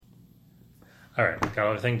All right, got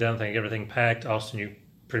everything done. Think everything packed. Austin, you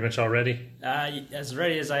pretty much all ready? As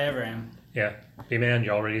ready as I ever am. Yeah. B-Man,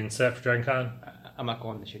 you all ready and set for Dragon Con? I'm not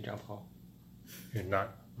going this year, John Paul. You're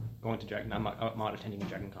not? Going to Dragon. I'm not attending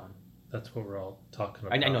Dragon Con. That's what we're all talking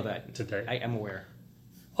about. I know that today. I am aware.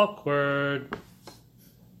 Awkward.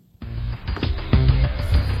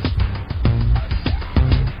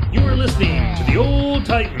 You are listening to the Old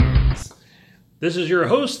Titans. This is your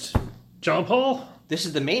host, John Paul. This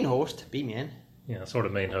is the main host, B-Man. Yeah, sort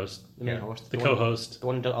of main host. The main host. The co-host. The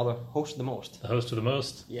one who does all the host the most. The host of the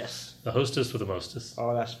most. Yes. The hostess with the mostest.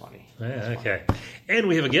 Oh, that's funny. Yeah, okay. And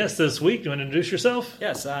we have a guest this week. Do you want to introduce yourself?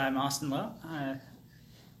 Yes, I'm Austin Lowe.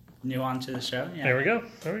 New on to the show. Yeah. There we go.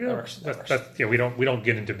 There we go. That works. Yeah, we don't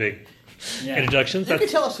get into big Yeah. introductions. You can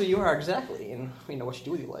tell us who you are exactly and what you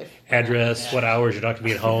do with your life. Address, Yeah. what hours you're not going to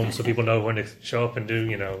be at home, so people know when to show up and do,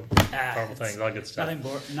 normal It's things, all good stuff.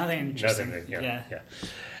 Nothing interesting. Yeah.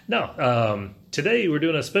 No, today we're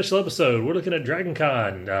doing a special episode. We're looking at Dragon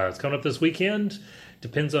Con. It's coming up this weekend.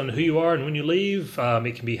 Depends on who you are and when you leave.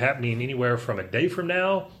 It can be happening anywhere from a day from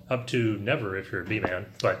now up to never if you're a B-Man.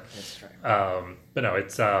 But That's right. but no,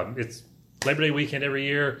 it's Labor Day weekend every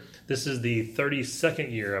year. This is the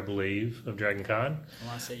 32nd year, I believe, of Dragon Con. I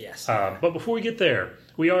want to say yes. But before we get there,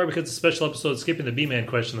 we are, because it's a special episode, skipping the B-Man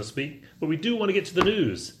question this week. But we do want to get to the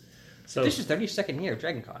news. So This is 32nd year of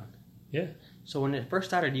Dragon Con. yeah. So when it first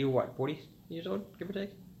started, you were what, 40 years old, give or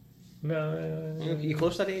take? No, You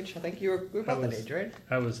close to that age? I think you were about that age, right?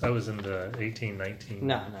 I was in the 18, 19.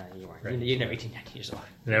 No, you weren't. Right. You're never 18, 19 years old.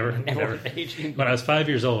 Never. Never that age. When I was 5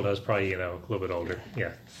 years old, I was probably, a little bit older.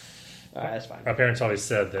 Yeah. All right, that's fine. My parents always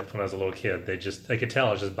said that when I was a little kid, they could tell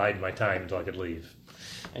I was just biding my time until I could leave.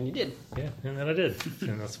 And you did. Yeah, and then I did.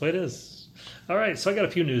 And that's the way it is. All right, so I got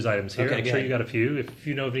a few news items here. Okay, I'm go sure ahead. you got a few. If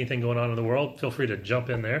you know of anything going on in the world, feel free to jump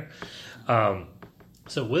in there.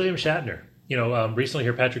 So William Shatner, recently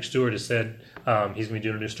here Patrick Stewart has said he's going to be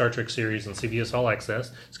doing a new Star Trek series on CBS All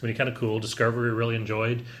Access. It's going to be kind of cool. Discovery really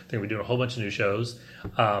enjoyed. I think we're doing a whole bunch of new shows.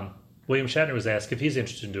 William Shatner was asked if he's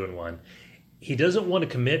interested in doing one. He doesn't want to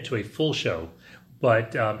commit to a full show,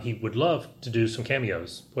 but he would love to do some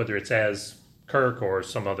cameos, whether it's as Kirk or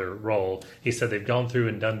some other role. He said they've gone through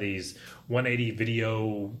and done these 180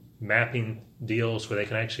 video mapping deals where they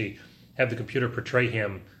can actually have the computer portray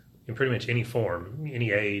him in pretty much any form,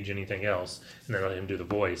 any age, anything else, and then let him do the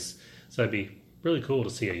voice. So it'd be really cool to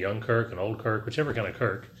see a young Kirk, an old Kirk, whichever kind of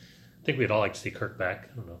Kirk. I think we'd all like to see Kirk back.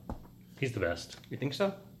 I don't know. He's the best. You think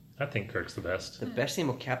so? I think Kirk's the best. The best thing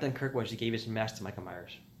about Captain Kirk was he gave his mask to Michael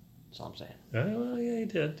Myers. That's all I'm saying. Well, yeah, he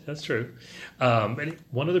did. That's true. And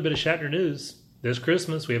one other bit of Shatner news. This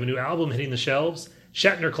Christmas, we have a new album hitting the shelves,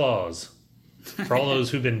 Shatner Claus. For all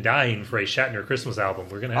those who've been dying for a Shatner Christmas album,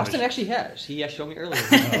 we're going to have Austin actually has. He showed me earlier.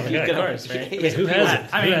 yeah, of course, right? Who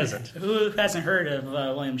hasn't? I Who mean, hasn't? Who hasn't heard of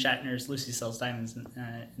William Shatner's Lucy Sells Diamonds in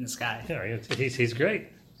the Sky? Yeah, he's great.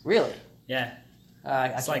 Really? Yeah. I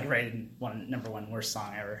It's like rated number one worst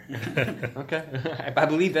song ever. Okay. I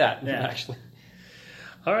believe that, Yeah. actually.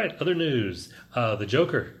 All right, other news. The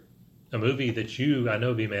Joker, a movie that I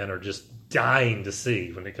know, B-Man, are just dying to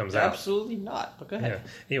see when it comes out. Absolutely not. But go Yeah. ahead.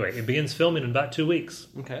 Anyway, it begins filming in about 2 weeks.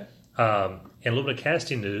 Okay. And a little bit of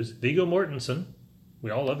casting news. Viggo Mortensen.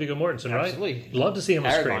 We all love Viggo Mortensen, right? Absolutely. Love to see him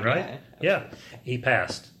on screen, Aragorn, right? Yeah. He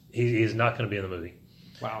passed. He's not going to be in the movie.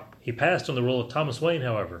 Wow. He passed on the role of Thomas Wayne,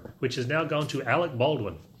 however, which has now gone to Alec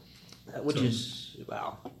Baldwin. Which is,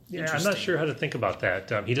 wow. Yeah, I'm not Interesting. sure how to think about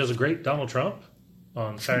that. He does a great Donald Trump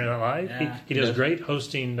on Saturday Night Live. Yeah. He does Yeah. great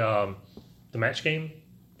hosting the Match Game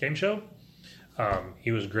show.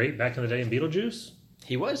 He was great back in the day in Beetlejuice.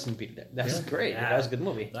 He was in Beat That. That's Yeah. great. Yeah. That was a good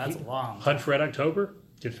movie. That's long. Hunt for Red October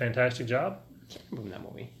did a fantastic job. I can't remember that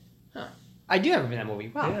movie. Huh. I do remember that movie.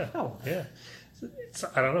 Wow. Yeah, Oh. yeah.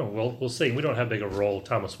 I don't know. We'll see. We don't know how big a role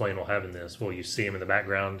Thomas Wayne will have in this. Will you see him in the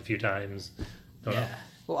background a few times? Don't know. Yeah.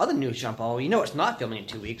 Well, other news, Jean Paul. You know it's not filming in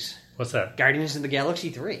 2 weeks. What's that? Guardians of the Galaxy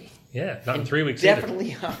 3. Yeah, not in 3 weeks. either.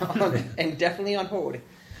 Definitely on hold.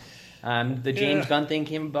 The James Gunn thing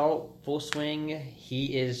came about, full swing.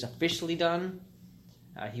 He is officially done.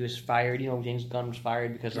 He was fired. James Gunn was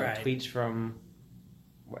fired because of Right. tweets from,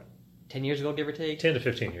 10 years ago, give or take? 10 to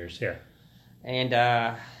 15 years, yeah.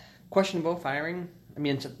 And questionable firing. I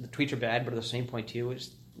mean, the tweets are bad, but at the same point, too, it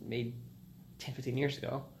was made 10, 15 years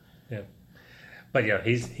ago. Yeah. But yeah,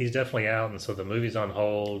 he's definitely out, and so the movie's on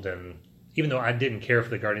hold. And even though I didn't care for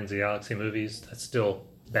the Guardians of the Galaxy movies, that's still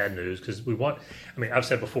bad news because I've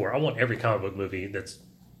said before, I want every comic book movie that's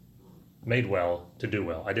made well to do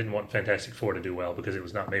well. I didn't want Fantastic Four to do well because it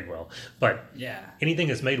was not made well. But Yeah. anything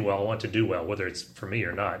that's made well, I want to do well, whether it's for me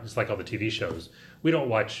or not. It's like all the TV shows. We don't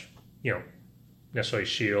watch, necessarily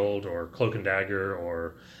Shield or Cloak and Dagger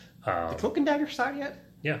or. The Cloak and Dagger start yet?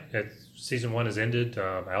 Yeah, season 1 has ended.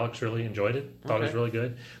 Alex really enjoyed it. Thought it was really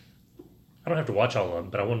good. I don't have to watch all of them,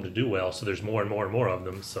 but I want them to do well, so there's more and more and more of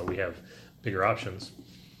them, so we have bigger options.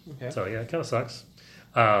 Okay. So, yeah, it kind of sucks.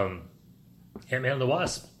 Ant-Man and the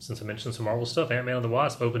Wasp, since I mentioned some Marvel stuff, Ant-Man and the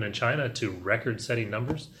Wasp opened in China to record-setting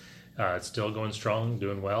numbers. It's still going strong,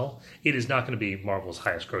 doing well. It is not going to be Marvel's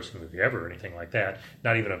highest-grossing movie ever or anything like that,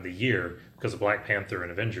 not even of the year, because of Black Panther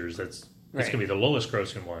and Avengers. It's going to be the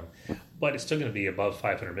lowest-grossing one, but it's still going to be above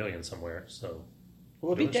 500 million somewhere. So,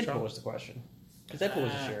 Will it be doing Deadpool strong. is the question. Because Deadpool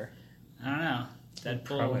is a sure. I don't know.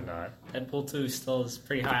 Deadpool. Probably not. Deadpool 2 still is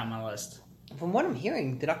pretty high on my list. From what I'm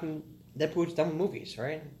hearing, Deadpool's done with movies,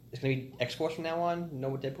 right? It's going to be X-Force from now on? No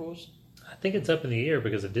more Deadpools? I think it's up in the air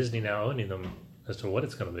because of Disney now owning them as to what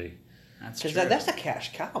it's going to be. That's true. Because that's a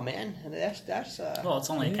cash cow, man. And that's well, it's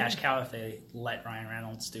only a cash cow if they let Ryan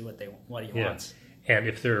Reynolds do what he wants. And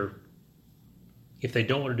if they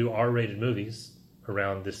don't want to do R-rated movies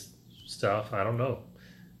around this stuff, I don't know.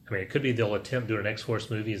 I mean, it could be they'll attempt doing an X-Force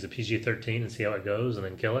movie as a PG-13 and see how it goes and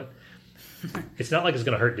then kill it. It's not like it's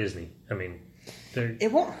going to hurt Disney. I mean,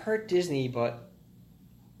 it won't hurt Disney, but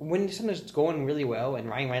when something's going really well, and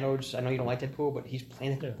Ryan Reynolds, I know you don't like Deadpool, but he's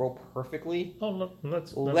playing the role perfectly. oh, no,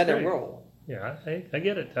 that's Let great. it roll. Yeah, I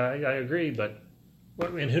get it. I agree, but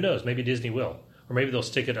and who knows? Maybe Disney will, or maybe they'll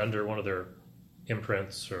stick it under one of their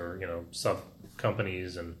imprints or sub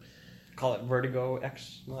companies and Call it Vertigo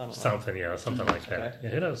X. Well, I don't know. something like that. Okay. Yeah,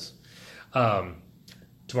 who knows?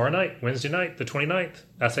 Tomorrow night, Wednesday night, the 29th.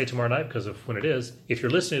 I say tomorrow night because of when it is. If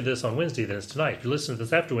you're listening to this on Wednesday, then it's tonight. If you're listening to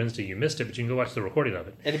this after Wednesday, you missed it, but you can go watch the recording of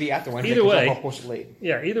it. It'll be after Wednesday. Either way, I'll post it late.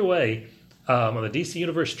 Yeah, either way, on the DC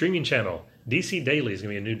Universe streaming channel, DC Daily is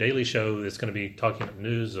going to be a new daily show that's going to be talking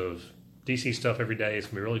news of DC stuff every day. It's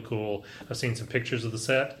going to be really cool. I've seen some pictures of the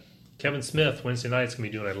set. Kevin Smith, Wednesday night, is going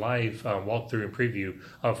to be doing a live walkthrough and preview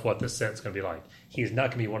of what the set's going to be like. He's not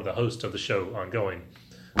going to be one of the hosts of the show ongoing,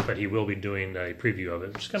 but he will be doing a preview of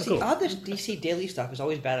it, which is kind of cool. All this DC Daily stuff is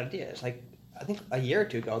always bad ideas. Like, I think a year or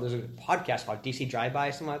two ago, there was a podcast called DC Drive-By,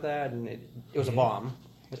 something like that, and it was a bomb.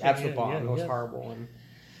 It was an absolute bomb. It was horrible. And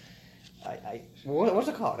what's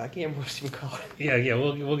it called? I can't remember what it's even called. Yeah,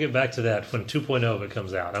 we'll get back to that when 2.0 of it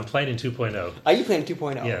comes out. I'm planning 2.0. Are you playing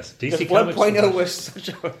 2.0? Yes. DC Comics 1.0 was such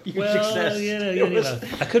a huge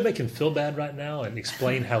success. I could make him feel bad right now and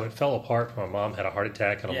explain how it fell apart when my mom had a heart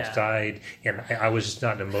attack and almost died, and I was just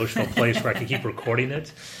not in an emotional place where I could keep recording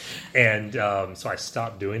it, and so I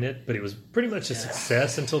stopped doing it, but it was pretty much a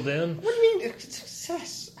success until then. What do you mean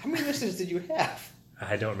success? How many listeners did you have?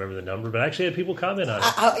 I don't remember the number, but I actually had people comment on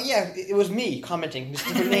it. Yeah, it was me commenting. Just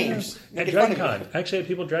different names. At DragonCon. I actually had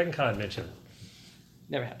people at DragonCon mention it.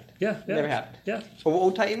 Never happened. Yeah. Never happened. Yeah.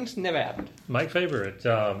 Old Titans? Never happened. Mike Faber at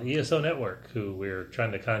ESO Network, who we're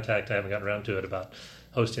trying to contact. I haven't gotten around to it about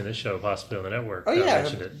hosting this show possibly on the network. Oh, yeah.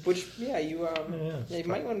 Mentioned it. You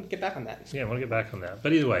might want to get back on that. Yeah, I want to get back on that.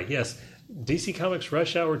 But either way, yes, DC Comics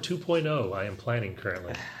Rush Hour 2.0 I am planning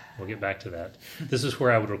currently. We'll get back to that. This is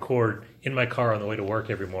where I would record in my car on the way to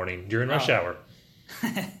work every morning during rush hour.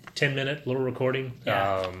 10-minute little recording.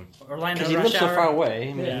 Yeah. Orlando Because he Rush lives so Hour. far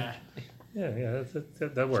away. Yeah. Yeah,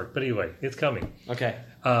 that worked. But anyway, it's coming. Okay.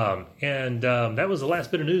 And that was the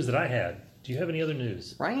last bit of news that I had. Do you have any other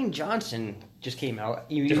news? Ryan Johnson just came out.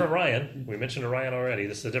 Different Ryan. We mentioned a Ryan already.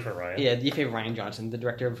 This is a different Ryan. Yeah, your favorite Ryan Johnson, the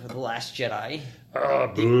director of The Last Jedi.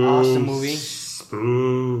 The The awesome movie.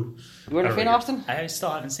 Boo. You weren't a fan, Austin? I still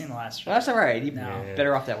haven't seen the last one. That's all right. You're No.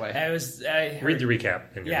 better off that way. I heard, Read the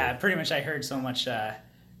recap. Yeah, pretty much. I heard so much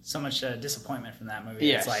disappointment from that movie.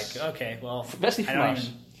 Yes. It's like, okay, well, Especially I from don't us.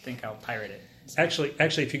 even think I'll pirate it. Actually,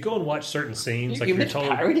 if you go and watch certain scenes, like you you're mentioned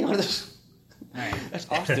told, pirating on this. All right. That's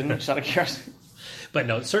Austin. Just out of curiosity. but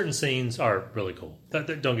no, certain scenes are really cool. Don't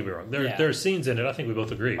get me wrong. There are scenes in it. I think we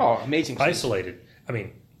both agree. Oh, amazing scenes. Isolated. I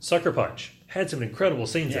mean, Sucker Punch had some incredible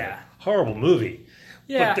scenes in it. Yeah. Horrible movie.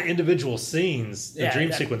 Yeah. But the individual scenes, the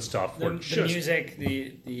dream sequence stuff, were The just music,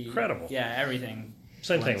 the incredible. Yeah, everything.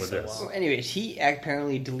 Same thing went with so this. well. So anyways, he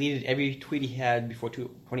apparently deleted every tweet he had before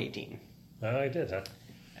 2018. I did, huh?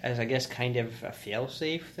 As, I guess, kind of a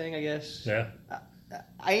fail-safe thing, I guess. Yeah.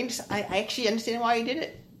 I actually understand why he did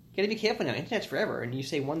it. You gotta be careful now. Internet's forever. And you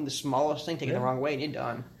say one of the smallest thing taken the wrong way and you're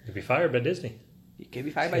done. You'd be fired by Disney. You could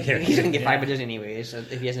be fired by Disney. He's gonna get fired by Disney anyways,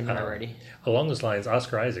 if he hasn't been already. Along those lines,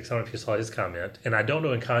 Oscar Isaacs, I don't know if you saw his comment, and I don't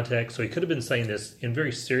know in context, so he could have been saying this in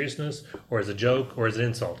very seriousness, or as a joke, or as an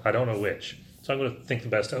insult. I don't know which. So I'm going to think the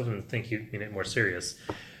best of him and think you mean it more serious.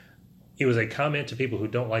 It was a comment to people who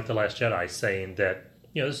don't like The Last Jedi, saying that,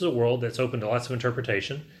 this is a world that's open to lots of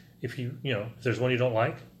interpretation. If if there's one you don't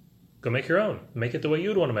like, go make your own. Make it the way you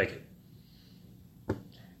would want to make it.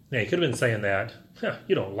 Yeah, he could have been saying that. Huh,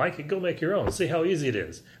 you don't like it? Go make your own. See how easy it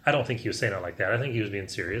is. I don't think he was saying it like that. I think he was being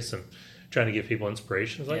serious and trying to give people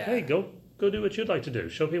inspiration. It's like, hey, go do what you'd like to do.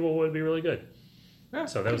 Show people what would be really good. Yeah,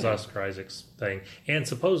 so that was Oscar Isaac's thing. And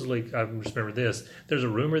supposedly, I just remember this, there's a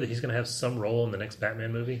rumor that he's going to have some role in the next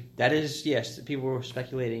Batman movie. That is, yes. People were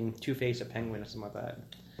speculating Two-Face, a Penguin, or something like that.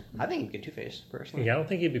 I think he'd be Two-Face, personally. Yeah, I don't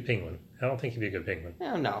think he'd be Penguin. I don't think he'd be a good Penguin.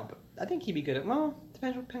 No, but I think he'd be good at, well,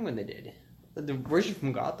 depends what Penguin they did. The version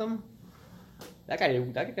from Gotham, that guy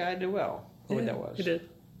did well. What that was. He did.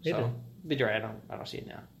 He did. But you're right, I don't see it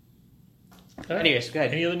now. Right. Anyways, go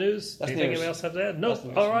ahead. Any other news? That's Anything news. anyone else have to add? No.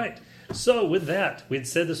 All right. So with that, we'd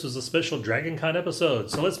said this was a special Dragon Con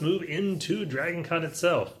episode. So let's move into Dragon Con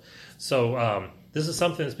itself. So this is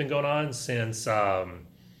something that's been going on since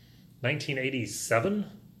 1987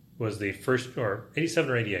 was the first, or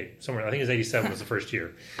 87 or 88, somewhere. I think it was 87 was the first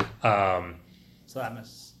year. So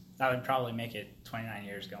that would probably make it 29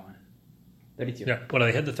 years going. 32. Yeah. Well,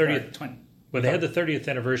 they had the 30th. 20. Well, they had the 30th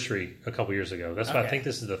anniversary a couple years ago. That's why I Okay. think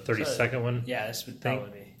this is the 32nd one. Yeah, this would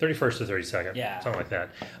probably be. 31st or 32nd. Yeah. Something like that.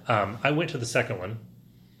 I went to the second one,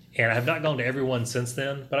 and I have not gone to every one since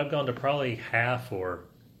then, but I've gone to probably half or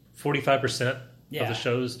 45% of the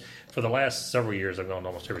shows. For the last several years, I've gone to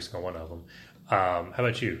almost every single one of them. How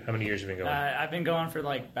about you? How many years have you been going? I've been going for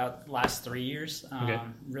like about the last 3 years. Okay.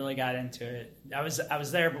 Really got into it. I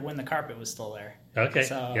was there, but when the carpet was still there. Okay.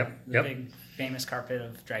 So Yep. the big famous carpet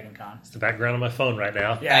of Dragon Con. It's the background on my phone right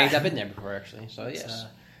now. Yeah. I've been there before, actually, so yes.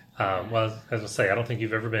 Well, as I say, I don't think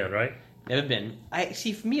you've ever been, right? Never been.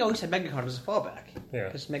 For me, I always had MegaCon as a fallback. Yeah.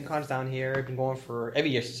 Because MegaCon's down here. I've been going for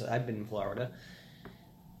every year since I've been in Florida.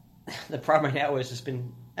 The problem right now is it's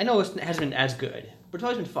been, I know it hasn't been as good, but it's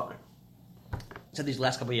always been fun. So these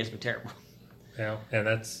last couple of years have been terrible. Yeah, and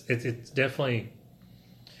it's definitely,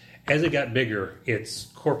 as it got bigger, its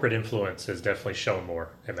corporate influence has definitely shown more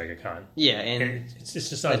at MegaCon. Yeah, and it's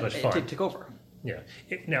just not as much fun. It took over. Yeah.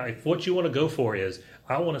 Now, if what you want to go for is,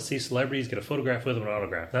 I want to see celebrities, get a photograph with them, and an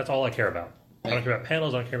autograph. That's all I care about. I don't care about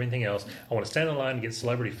panels. I don't care about anything else. I want to stand in line and get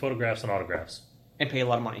celebrity photographs and autographs. And pay a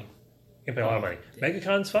lot of money. And pay a lot of money.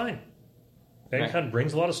 MegaCon's fine. MegaCon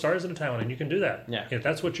brings a lot of stars into town, and you can do that. Yeah. If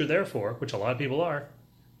that's what you're there for, which a lot of people are,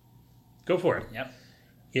 go for it. Yep.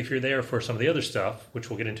 If you're there for some of the other stuff, which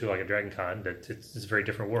we'll get into like a Dragon Con, that it's a very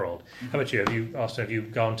different world. How about you? Austin, have you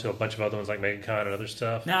gone to a bunch of other ones like MegaCon and other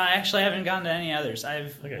stuff? No, I actually haven't gone to any others.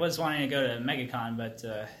 Okay. Was wanting to go to MegaCon, but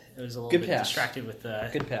it was a little Good bit pass. distracted with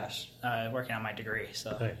Good pass. working on my degree.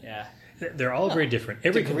 So Okay. yeah. They're all very different.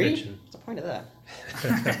 Every Degree? convention, What's the point of that?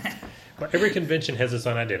 well, every convention has its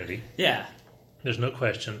own identity. Yeah. There's no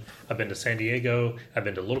question. I've been to San Diego. I've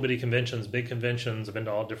been to little bitty conventions, big conventions. I've been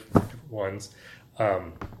to all different ones.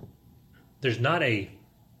 There's not a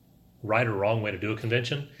right or wrong way to do a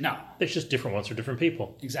convention. No. There's just different ones for different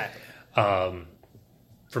people. Exactly.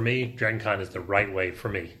 For me, Dragon Con is the right way for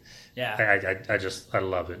me. Yeah. I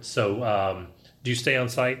love it. So, do you stay on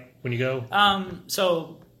site when you go?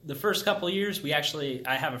 So the first couple of years,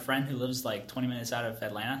 I have a friend who lives like 20 minutes out of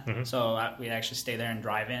Atlanta. Mm-hmm. So we actually stay there and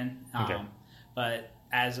drive in. Okay. But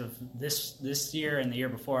as of this year and the year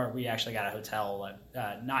before, we actually got a hotel,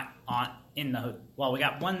 not in the, well, we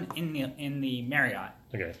got one in the Marriott.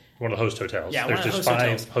 Okay. One of the host hotels. Yeah, There's one of the just host 5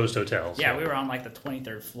 hotels. host hotels. Yeah, so. we were on like the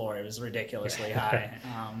 23rd floor. It was ridiculously high.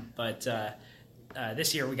 But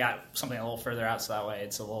this year we got something a little further out, so that way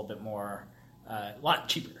it's a little bit more, a lot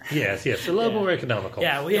cheaper. Yes, a little more economical.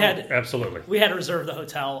 Yeah, we had absolutely. We had reserved the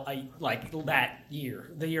hotel like that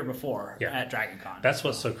year, the year before at Dragon Con. That's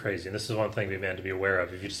what's so crazy, and this is one thing we've had to be aware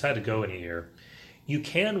of. If you decide to go in a year, you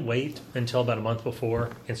can wait until about a month before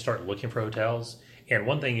and start looking for hotels. And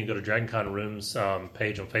one thing, you go to Dragon Con Rooms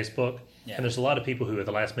page on Facebook, and there's a lot of people who at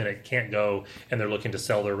the last minute can't go, and they're looking to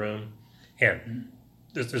sell their room. And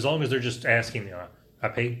as long as they're just asking, I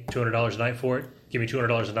paid $200 a night for it, give me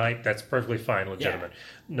 $200 a night, that's perfectly fine, legitimate.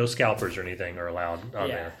 No scalpers or anything are allowed on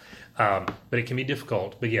there. But it can be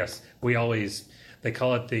difficult. But yes, they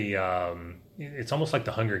call it it's almost like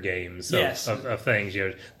the Hunger Games of things.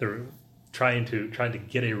 They're trying to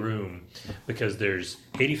get a room because there's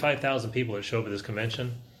 85,000 people that show up at this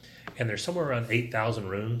convention, and there's somewhere around 8,000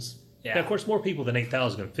 rooms. Yeah. Now, of course, more people than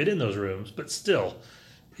 8,000 can fit in those rooms, but still,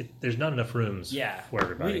 there's not enough rooms for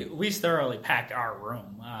everybody. We thoroughly packed our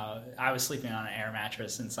room. I was sleeping on an air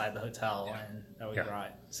mattress inside the hotel that we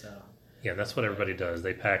brought. So yeah, that's what everybody does.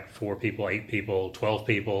 They pack 4 people, 8 people, 12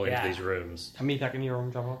 people into these rooms. How many pack in your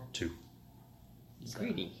room, Jumbo? 2.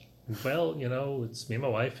 Greedy. Well, it's me and my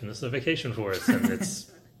wife, and this is a vacation for us, and it's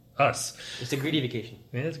us. It's a greedy vacation.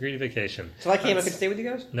 Yeah, it's a greedy vacation. So I came, I could stay with you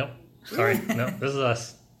guys? Nope. Sorry. No, this is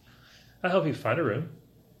us. I hope you find a room.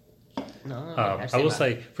 No, I will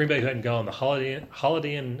say, for anybody who hadn't gone, the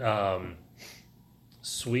Holiday Inn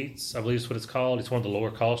Suites, I believe is what it's called. It's one of the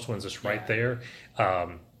lower cost ones. It's right there.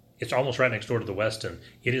 It's almost right next door to the Westin.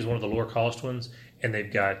 It is one of the lower cost ones, and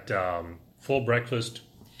they've got full breakfast,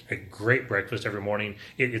 a great breakfast every morning.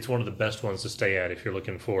 It's one of the best ones to stay at if you're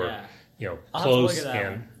looking for, I'll close have to look at that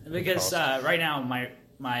and one. Because right now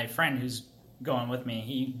my friend who's going with me,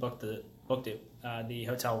 he booked the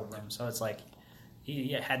hotel room, so it's like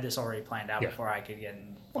he had this already planned out before I could get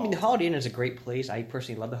in. I mean, the Holiday Inn is a great place. I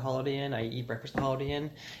personally love the Holiday Inn. I eat breakfast at the Holiday Inn.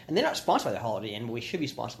 And they're not sponsored by the Holiday Inn, but we should be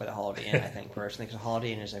sponsored by the Holiday Inn, I think, personally, because the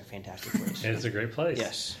Holiday Inn is a fantastic place. it's a great place.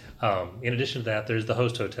 Yes. In addition to that, there's the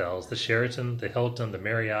host hotels, the Sheraton, the Hilton, the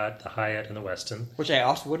Marriott, the Hyatt, and the Westin. Which I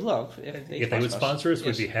also would love if they would sponsor us.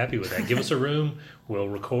 Yes. We'd be happy with that. Give us a room. We'll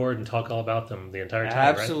record and talk all about them the entire time.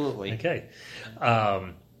 Absolutely. Right?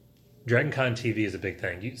 Okay. DragonCon TV is a big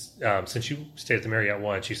thing. Since you stayed at the Marriott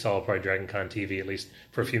once, you saw probably DragonCon TV at least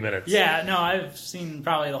for a few minutes. Yeah, no, I've seen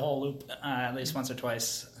probably the whole loop at least once or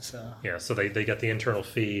twice. So yeah, so they got the internal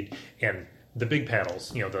feed and the big panels.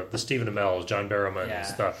 The Stephen Amell's, John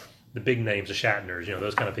Barrowman's, the big names, the Shatners.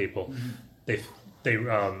 Those kind of people. Mm-hmm. They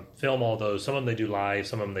film all those. Some of them they do live.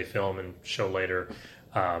 Some of them they film and show later.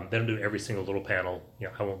 They don't do every single little panel.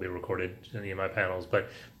 I won't be recorded in any of my panels, but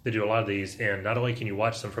they do a lot of these. And not only can you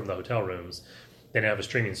watch them from the hotel rooms, they now have a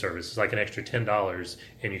streaming service. It's like an extra $10,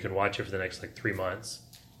 and you can watch it for the next 3 months,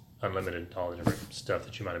 unlimited, all the different stuff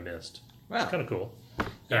that you might have missed. Wow. It's kind of cool.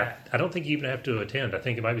 Yeah. I don't think you even have to attend. I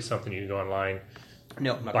think it might be something you can go online,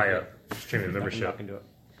 buy a streaming membership. I'm not going to do it.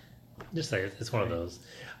 Just say it. It's one of those.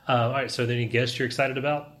 All right. So, are there any guests you're excited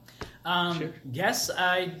about? Sure. Guests,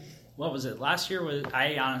 what was it? Last year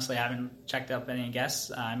I honestly haven't checked up any guests.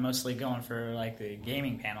 I'm mostly going for the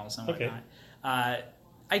gaming panels and whatnot. Okay.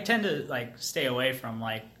 I tend to stay away from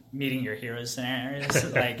meeting your heroes scenarios,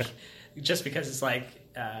 just because it's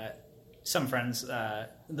some friends,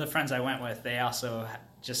 the friends I went with, they also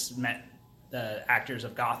just met the actors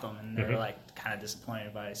of Gotham, and they were kind of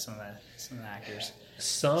disappointed by some of the actors.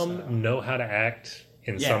 Some know how to act,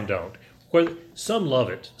 and some don't. Where some love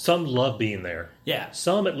it. Some love being there. Yeah.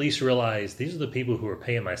 Some at least realize these are the people who are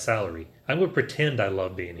paying my salary. I'm going to pretend I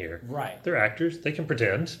love being here. Right. They're actors. They can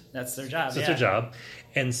pretend. That's their job. That's their job.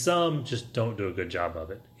 And some just don't do a good job of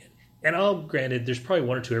it. And granted, there's probably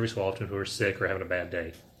one or two every so often who are sick or having a bad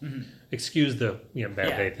day. Mm-hmm. Excuse the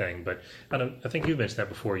bad day thing, but I think you've mentioned that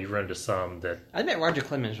before. You've run into some that... I met Roger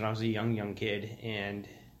Clemens when I was a young kid, and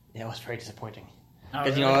it was very disappointing.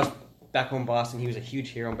 Because I was back home in Boston. He was a huge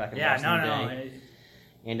hero back in Boston.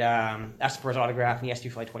 And asked for his autograph, and he asked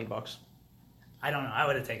you for $20. I don't know. I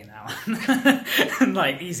would have taken that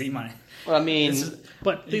one. Easy money. Well, I mean...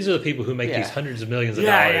 But these are the people who make these hundreds of millions of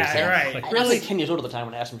dollars. Yeah, right. I was 10 years old at the time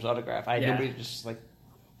when I asked him for his autograph. Nobody just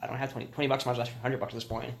I don't have $20 bucks. I was asking for $100 at this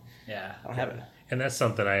point. Yeah. I don't have it. And that's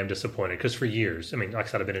something I am disappointed, because for years, like I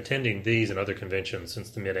said, I've been attending these and other conventions since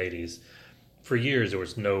the mid-'80s. For years, there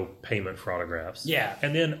was no payment for autographs. Yeah.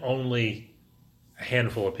 And then only a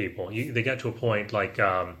handful of people. They got to a point like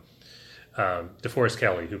DeForest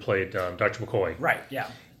Kelley, who played Dr. McCoy. Right, yeah.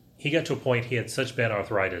 He got to a point, he had such bad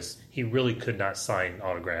arthritis, he really could not sign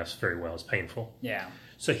autographs very well. It's painful. Yeah.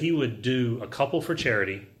 So he would do a couple for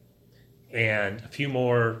charity and a few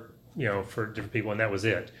more, for different people, and that was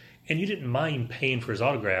it. And you didn't mind paying for his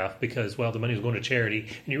autograph because, the money was going to charity,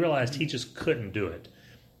 and you realized he just couldn't do it.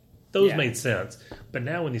 Those made sense. But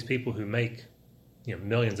now when these people who make,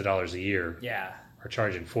 millions of dollars a year are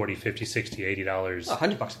charging $40, $50, $60, $80,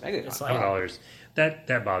 $100 $100,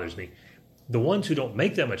 that bothers me. The ones who don't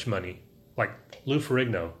make that much money, like Lou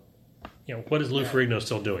Ferrigno, what is Lou Ferrigno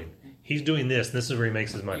still doing? He's doing this, and this is where he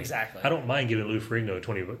makes his money. Exactly. I don't mind giving Lou Ferrigno a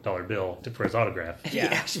 $20 bill for his autograph. Yeah,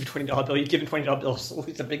 actually, for $20 bill, you give him $20 bills.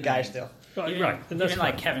 He's a big guy still. Right. And that's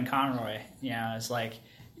even Kevin Conroy, it's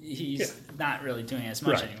he's not really doing as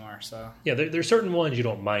much anymore. So there's certain ones you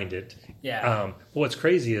don't mind it. Yeah. What's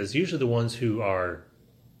crazy is usually the ones who are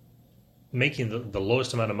making the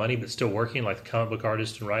lowest amount of money but still working, like the comic book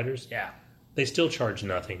artists and writers. Yeah. They still charge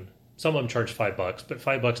nothing. Some of them charge $5, but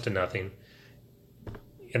 $5 to nothing.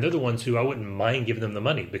 And they're the ones who I wouldn't mind giving them the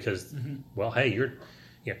money because, hey,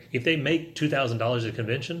 if they make $2,000 at a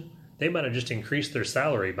convention, they might have just increased their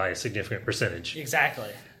salary by a significant percentage. Exactly.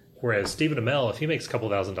 Whereas Stephen Amell, if he makes a couple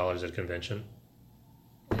 $1,000s at a convention,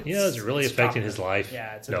 is it really affecting his life?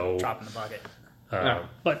 Yeah, it's a drop in the bucket.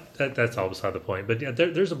 But that's all beside the point. But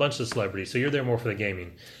there's a bunch of celebrities, so you're there more for the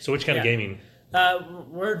gaming. So which kind of gaming?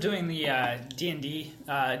 We're doing the D&D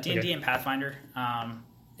and Pathfinder.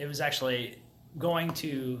 It was actually going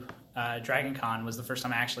to DragonCon was the first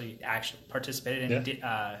time I actually participated in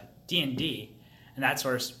D&D, and that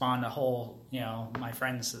sort of spawned a whole. My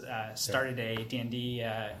friends started a D&D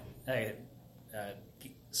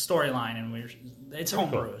storyline, and it's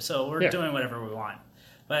homebrew, so we're doing whatever we want.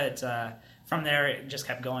 But from there, it just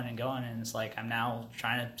kept going and going, and it's like I'm now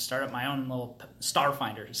trying to start up my own little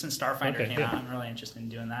Starfinder. Since Starfinder came out, I'm really interested in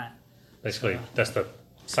doing that. Basically, that's the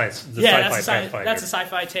science, sci-fi Pathfinder. That's a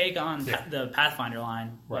sci-fi take on the Pathfinder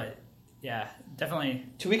line. Right. But definitely.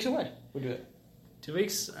 2 weeks away. We'll do it. 2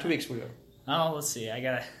 weeks? 2 weeks we'll do it. Oh, let's see. I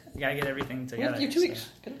gotta get everything together. Well, 2 weeks.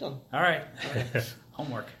 Get it done. All right.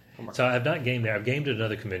 Homework. So I've not gamed there. I've gamed at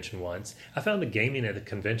another convention once. I found the gaming at the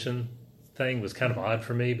convention thing was kind of odd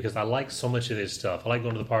for me because I like so much of this stuff. I like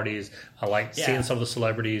going to the parties. I like seeing some of the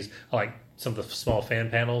celebrities. I like some of the small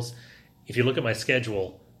fan panels. If you look at my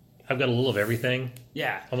schedule, I've got a little of everything.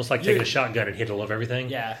 Yeah. Almost like taking a shotgun and hit a little of everything.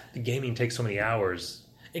 Yeah. The gaming takes so many hours.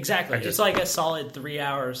 Exactly. It's like a solid 3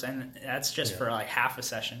 hours, and that's just for like half a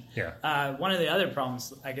session. Yeah. One of the other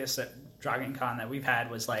problems, I guess, at Dragon Con that we've had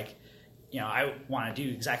was like, I want to do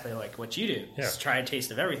exactly like what you do. Just try a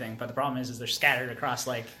taste of everything. But the problem is they're scattered across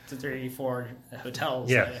like 3, 4 hotels.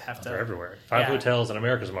 Yeah. That have to, they're everywhere. 5 hotels and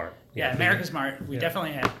America's Mart. Yeah, America's Mart. We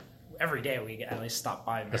definitely have, every day we at least stop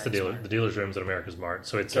by America's That's the dealer's rooms at America's Mart.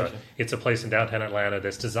 So it's a place in downtown Atlanta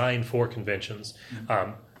that's designed for conventions.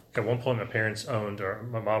 Mm-hmm. At one point, my parents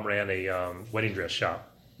my mom ran a wedding dress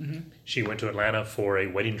shop. Mm-hmm. She went to Atlanta for a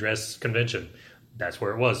wedding dress convention. That's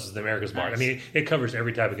where it was, the America's Mart. I mean, it covers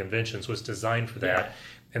every type of convention, so it's designed for that. Yeah.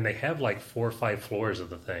 And they have like 4 or 5 floors of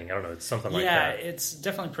the thing. I don't know, it's something like that. Yeah, it's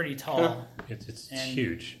definitely pretty tall. It's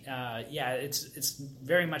huge. It's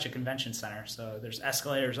very much a convention center. So there's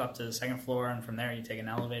escalators up to the 2nd floor, and from there you take an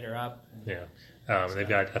elevator up. They've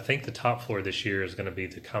got, I think the top floor this year is going to be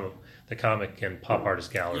the comic and pop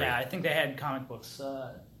artist gallery. Yeah, I think they had comic books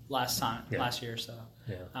last year. So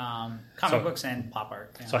books and pop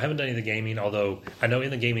art. So I haven't done any of the gaming, although I know in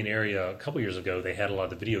the gaming area a couple years ago they had a lot of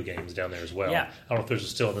the video games down there as well. Yeah. I don't know if those are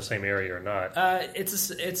still in the same area or not.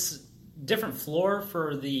 It's different floor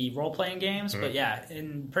for the role-playing games, but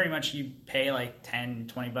and pretty much you pay like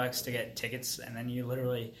 $10-$20 to get tickets, and then you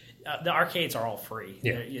literally the arcades are all free.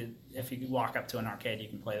 If you walk up to an arcade, you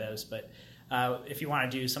can play those, but if you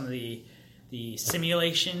want to do some of the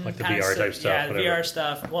simulation, like the VR type stuff, the VR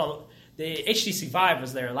stuff. Well, the HTC Vive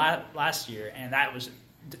was there last year, and that was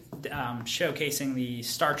showcasing the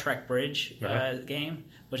Star Trek Bridge game,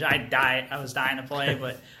 which I was dying to play,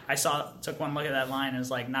 but I took one look at that line and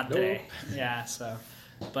was like, not today. Yeah, so,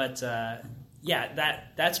 but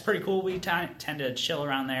that's pretty cool. We tend to chill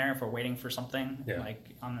around there if we're waiting for something, like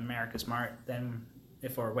on the America's Mart. Then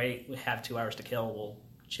if we have 2 hours to kill, we'll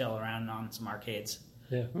chill around on some arcades.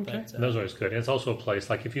 Yeah, okay. Those are always good. And it's also a place,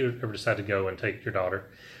 like if you ever decide to go and take your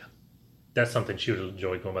daughter, that's something she would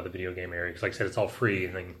enjoy, going by the video game area. Because like I said, it's all free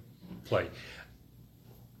and then play.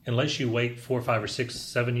 Unless you wait 4, 5, or 6,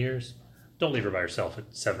 7 years, don't leave her by herself at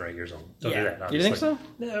 7 or 8 years old. Don't do that. Do you think so?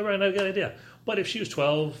 Yeah, right, no, good idea. But if she was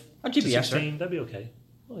 12 to 16, that'd be okay.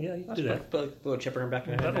 Well, yeah, you can do that. Put a little chip in her back.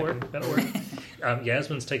 That'll work.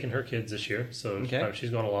 Yasmin's taking her kids this year, so she's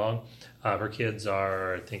going along. Her kids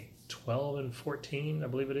are, I think, 12 and 14, I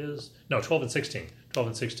believe it is. No, 12 and 16. 12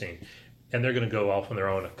 and 16. And they're going to go off on their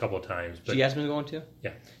own a couple of times. But so Yasmin going too?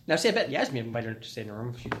 Yeah. Now, see, I bet Yasmin invited her to stay in the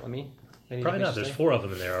room if she let me. Probably not. There's 4 of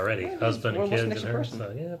them in there already. Husband and kids and her. Person?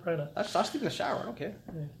 So, yeah, probably not. I'll sleep in the shower. Okay.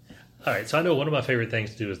 Yeah. All right. So I know one of my favorite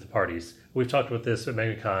things to do is the parties. We've talked about this at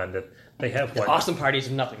MegaCon that they have awesome parties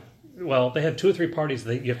and nothing. Well, they have 2 or 3 parties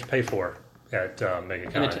that you have to pay for at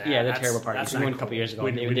MegaCon. They're terrible parties. We went a couple years ago.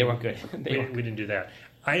 They weren't good. We didn't do that.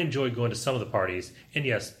 I enjoyed going to some of the parties, and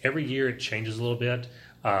yes, every year it changes a little bit.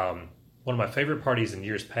 One of my favorite parties in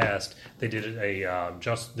years past, they did the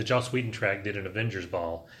Joss Whedon track did an Avengers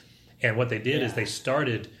Ball, and what they did is they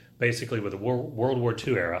started basically with the World War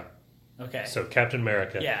II era. Okay. So Captain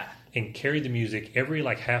America. Yeah. And carried the music every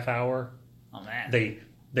like half hour. Oh man.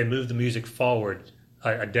 They moved the music forward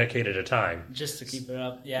a decade at a time, just to keep it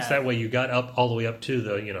up. Yeah. So that way you got up all the way up to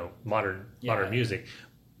the modern music.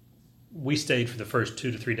 We stayed for the first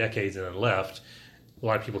 2 to 3 decades and then left. A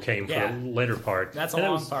lot of people came for the later part. That's a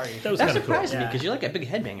long party. That was kind of cool. That surprised me because you're like a big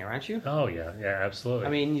headbanger, aren't you? Oh yeah, absolutely. I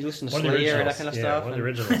mean, you listen to Slayer, that kind of stuff. One of the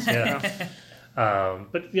originals,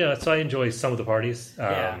 But so I enjoy some of the parties.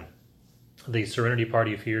 The Serenity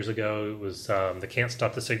Party a few years ago, it was the Can't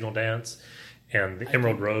Stop the Signal dance, and the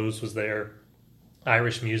Emerald Rose was there.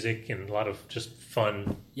 Irish music and a lot of just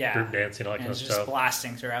fun group dancing, all that kind of stuff. It's just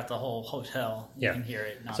blasting throughout the whole hotel. You can hear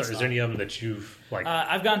it nonstop. So is there any of them that you've like?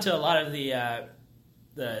 I've gone to a lot of the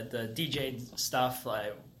DJ stuff.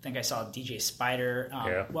 I think I saw DJ Spider.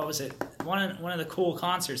 What was it? One of the cool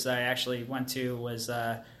concerts that I actually went to was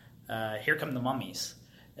Here Come the Mummies.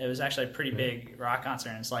 It was actually a pretty big rock concert,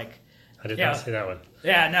 and it's like I did not see that one.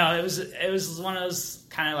 Yeah, no, it was one of those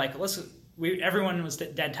kind of like everyone was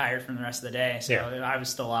dead tired from the rest of the day, so I was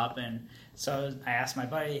still up, and so I asked my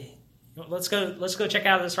buddy, let's go check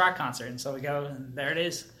out this rock concert, and so we go, and there it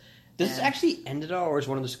is. Does this actually end it all, or is it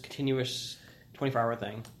one of those continuous 24-hour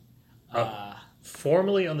thing?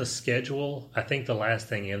 Formally on the schedule, I think the last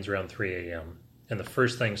thing ends around 3 a.m. and the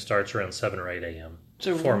first thing starts around 7 or 8 a.m.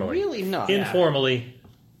 So formally, really not. Informally,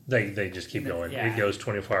 they just keep going. Yeah. It goes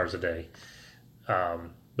 24 hours a day.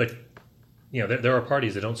 But there are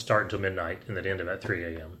parties that don't start until midnight and that end at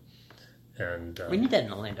 3 a.m. And we need that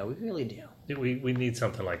in Orlando. We really do. We need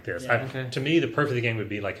something like this. Yeah. To me, the perfect game would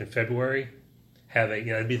be like in February.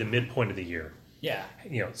 It'd be the midpoint of the year. Yeah.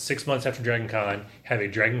 6 months after Dragon Con, have a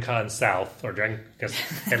Dragon Con South, because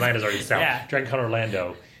Atlanta's already South. Yeah. Dragon Con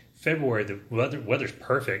Orlando. February, the weather's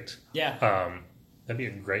perfect. Yeah. That'd be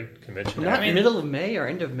a great convention. Not middle of May or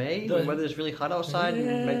end of May when weather's really hot outside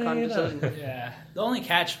and MedCon just doesn't. Yeah. The only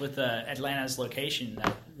catch with Atlanta's location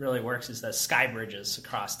that really works is the sky bridges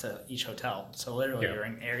across to each hotel. So literally you're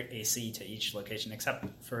in AC to each location except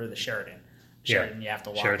for the Sheraton. Sheraton, you have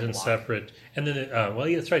to walk. Sheraton's separate. And then,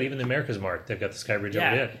 that's right. Even the America's Mart, they've got the sky bridge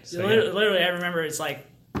over it. So, literally, I remember it's like,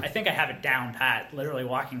 I think I have it down pat, literally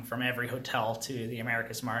walking from every hotel to the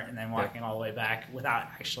America's Mart and then walking all the way back without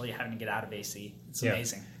actually having to get out of AC. It's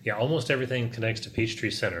amazing. Yeah, almost everything connects to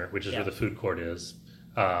Peachtree Center, which is where the food court is.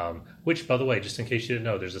 Which, by the way, just in case you didn't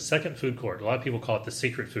know, there's a second food court. A lot of people call it the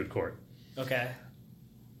secret food court. Okay.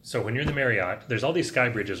 So when you're in the Marriott, there's all these sky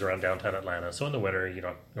bridges around downtown Atlanta. So in the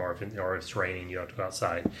winter, or if it's raining, you don't have to go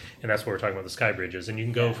outside. And that's what we're talking about, the sky bridges. And you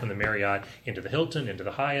can go from the Marriott into the Hilton, into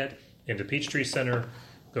the Hyatt, into Peachtree Center,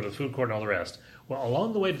 go to the food court and all the rest. Well,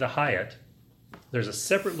 along the way to the Hyatt, there's a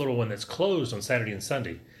separate little one that's closed on Saturday and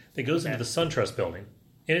Sunday that goes into the SunTrust building.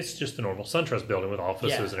 And it's just the normal SunTrust building with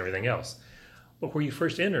offices and everything else. But where you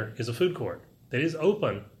first enter is a food court that is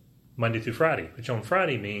open Monday through Friday, which on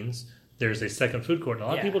Friday means there's a second food court. And a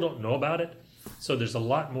lot of people don't know about it. So there's a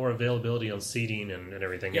lot more availability on seating and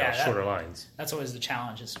everything else, shorter lines. That's always the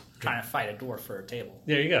challenge, is trying to fight a dwarf for a table.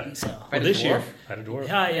 There you go. So, this year, fight a dwarf.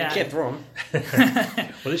 Yeah. You can't throw them.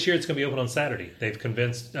 Well, this year it's going to be open on Saturday. They've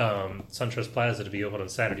convinced SunTrust Plaza to be open on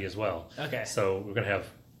Saturday as well. Okay. So we're going to have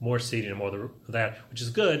more seating and more of that, which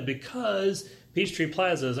is good because Peachtree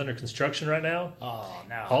Plaza is under construction right now. Oh,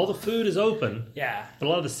 no. All the food is open. Yeah. But a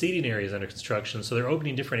lot of the seating area is under construction, so they're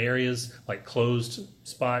opening different areas, like closed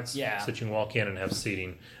spots, so that you can walk in and have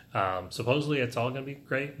seating. Supposedly it's all going to be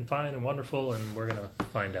great and fine and wonderful, and we're going to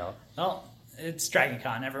find out. Well, it's Dragon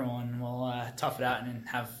Con. Everyone will tough it out and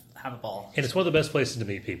have a ball. And it's one of the best places to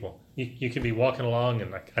meet people. You can be walking along and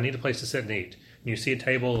like, I need a place to sit and eat. And you see a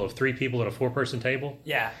table of 3 people at a 4-person table.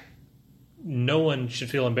 Yeah. No one should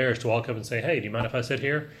feel embarrassed to walk up and say, hey, do you mind if I sit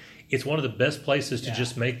here? It's one of the best places to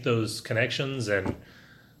just make those connections, and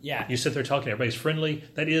you sit there talking, everybody's friendly.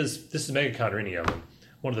 This is MegaCon or any of them.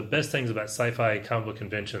 One of the best things about sci-fi comic book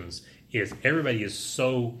conventions is everybody is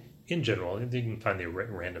so, in general, you can find the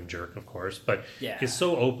random jerk, of course, but it's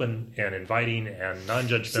so open and inviting and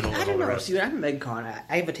non-judgmental. I don't know. See, when I'm at MegaCon,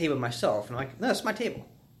 I have a table myself, and I'm like, no, that's my table.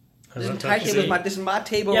 This is my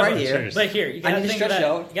table right here. But here, you gotta think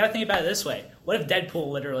about it this way. What if Deadpool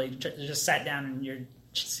literally just sat down in your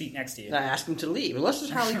seat next to you? And I asked him to leave. Unless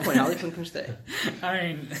it's Harley Quinn. Harley Quinn can stay. I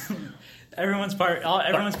mean, everyone's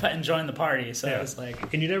enjoying the party, so it's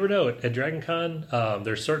like... And you never know. At Dragon Con,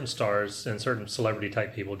 there's certain stars and certain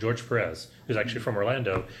celebrity-type people. George Perez, who's actually from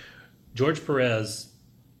Orlando. George Perez,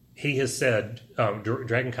 he has said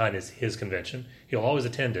Dragon Con is his convention. He'll always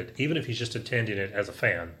attend it, even if he's just attending it as a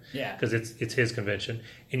fan. Yeah. Because it's his convention.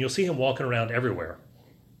 And you'll see him walking around everywhere.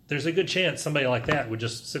 There's a good chance somebody like that would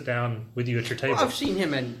just sit down with you at your table. Well, I've seen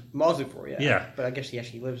him in Malls before, yeah. But I guess he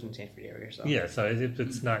actually lives in the Sanford area. So. Yeah, so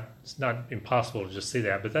it's not impossible to just see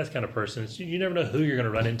that. But that kind of person, you never know who you're going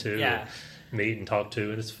to run into, or meet and talk to.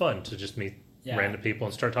 And it's fun to just meet random people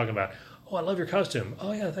and start talking about, oh, I love your costume.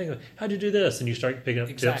 Oh, yeah, thank you. How'd you do this? And you start picking up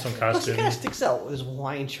tips on costumes. He kind of sticks out with his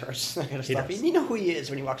Hawaiian shirts and that kind of stuff. You know who he is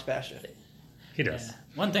when he walks past you. He does. Yeah.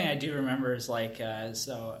 One thing I do remember is so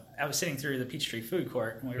I was sitting through the Peachtree food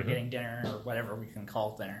court, and we were getting dinner, or whatever we can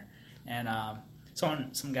call it dinner. And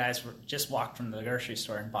some guys just walked from the grocery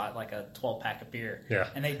store and bought like a 12-pack of beer. Yeah.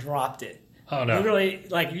 And they dropped it. Oh, no. Literally,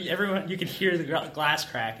 everyone, you could hear the glass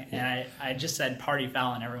crack, and I just said party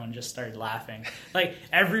foul, and everyone just started laughing. Like,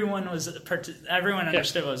 everyone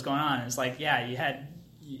understood what was going on. It's like,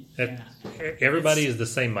 everybody is the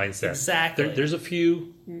same mindset. Exactly. There's a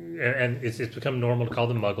few, and it's become normal to call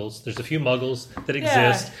them muggles. There's a few muggles that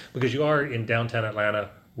exist because you are in downtown Atlanta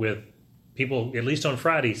with people, at least on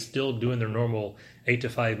Friday, still doing their normal 8 to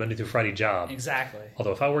 5 Monday through Friday job. Exactly.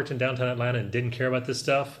 Although if I worked in downtown Atlanta and didn't care about this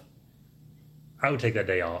stuff, I would take that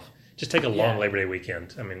day off. Just take a long Labor Day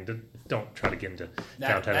weekend. I mean, don't try to get into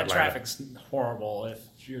downtown Atlanta. That traffic's horrible if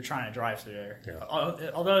you're trying to drive through there. Yeah.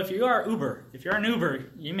 Although if you're an Uber,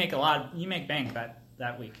 you make bank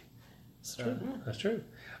that week. So. That's true.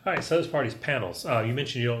 All right, so those parties, panels. You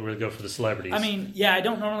mentioned you don't really go for the celebrities. I mean, yeah, I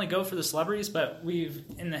don't normally go for the celebrities, but we've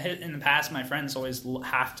in the past, my friends always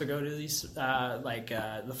have to go to these,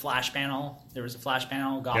 the Flash panel. There was a Flash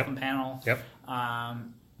panel, Gotham panel. Yep.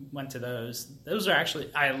 Went to those. Those are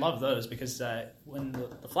actually, I love those because when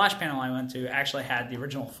the Flash panel I went to actually had the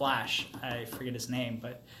original Flash. I forget his name,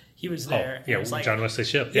 but he was there. Oh, yeah, it was like, John Wesley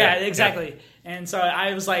Shipp. Yeah, exactly. Yeah. And so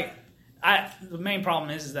I was like, the main problem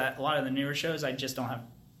is that a lot of the newer shows I just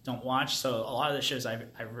don't watch. So a lot of the shows I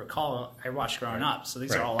recall I watched growing up. So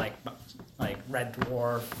these are all like Red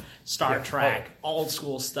Dwarf, Star Trek, old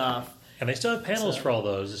school stuff. And they still have panels for all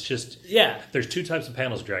those. It's just there's two types of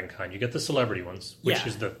panels at DragonCon. You get the celebrity ones, which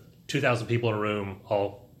is the 2,000 people in a room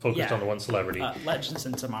all focused on the one celebrity. Legends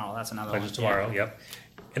in Tomorrow, that's another Legends one. Tomorrow, yep.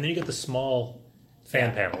 And then you get the small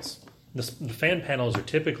fan panels. The fan panels are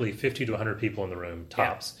typically 50 to 100 people in the room,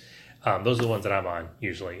 tops. Those are the ones that I'm on,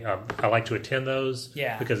 usually. I like to attend those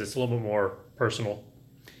because it's a little bit more personal.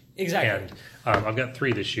 Exactly. And I've got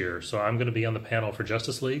 3 this year, so I'm going to be on the panel for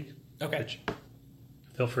Justice League. Okay. Which,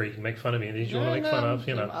 feel free, you can make fun of me. These you want to make fun of,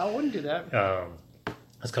 I wouldn't do that.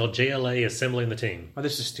 It's called JLA Assembling the Team. Oh,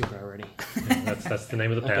 this is stupid already. That's the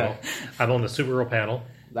name of the panel. I'm on the Supergirl panel,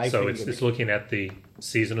 so it's looking at the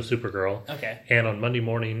season of Supergirl. Okay. And on Monday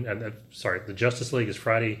morning, the Justice League is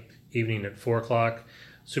Friday evening at 4 o'clock.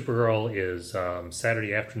 Supergirl is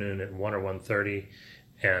Saturday afternoon at 1 or 1:30,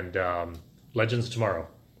 and Legends tomorrow.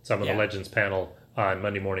 So I'm on the Legends panel on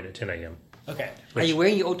Monday morning at 10 a.m. Okay. Are you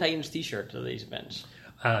wearing your Old Titans t-shirt to these events?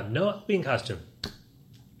 No, I'll be in costume.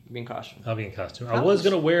 You'll be in costume. I'll be in costume. I was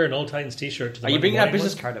going to wear an Old Titans t-shirt to the Are you bringing out a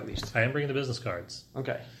business card at least? I am bringing the business cards.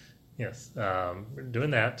 Okay. Yes, we're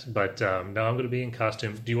doing that, but no, I'm going to be in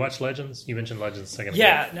costume. Do you watch Legends? You mentioned Legends a second ago.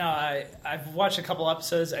 Yeah, no, I've watched a couple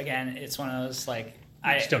episodes. Again, it's one of those,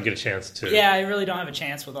 I just don't get a chance to. Yeah, I really don't have a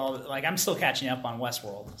chance with all. I'm still catching up on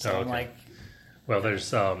Westworld, so I'm well, there's.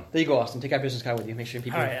 There you go, Austin. Take our business card with you. Make sure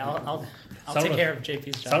people. All right, I'll take care of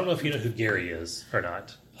JP's job. So I don't know if you know who Gary is or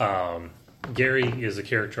not. Gary is a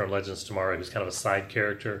character on Legends Tomorrow who's kind of a side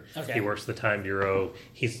character. Okay. He works the Time Bureau.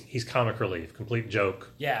 He's comic relief, complete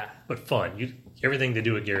joke. Yeah, but fun. Everything they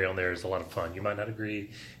do with Gary on there is a lot of fun. You might not agree,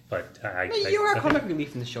 but you are comic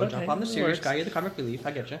relief in the show, John. I'm the serious guy. You're the comic relief. I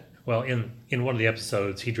get you. Well, in one of the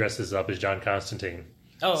episodes, he dresses up as John Constantine.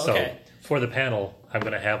 Oh, okay. So for the panel, I'm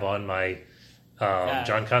going to have on my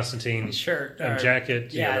John Constantine shirt and jacket.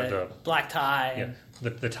 The black tie. Yeah,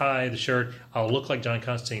 the tie, the shirt. I'll look like John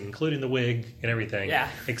Constantine, including the wig and everything. Yeah.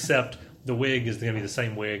 Except the wig is going to be the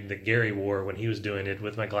same wig that Gary wore when he was doing it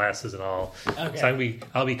with my glasses and all. Okay. So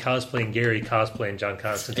I'll be cosplaying Gary, cosplaying John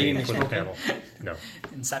Constantine for the panel. No.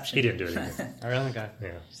 Inception. He didn't do anything. All right, okay. Yeah,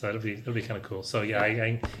 so it'll be kind of cool. So yeah,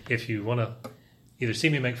 I if you want to either see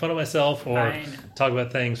me make fun of myself or talk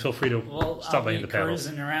about things, feel free to stop by in the panel.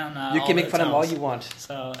 Around, you can make fun of him all you want.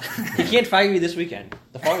 So he can't fire you this weekend.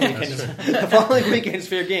 The following weekend is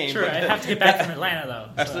fair game. Sure, I have to get back from Atlanta though.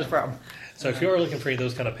 That's the problem. So if you're looking for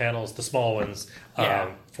those kind of panels, the small ones,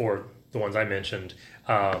 for the ones I mentioned,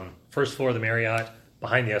 first floor of the Marriott,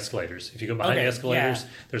 behind the escalators. If you go behind the escalators,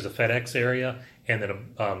 there's a FedEx area, and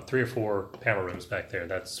then 3 or 4 panel rooms back there.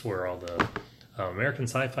 That's where all the American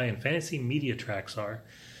sci-fi and fantasy media tracks are.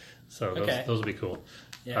 So those will be cool.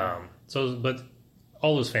 Yeah. But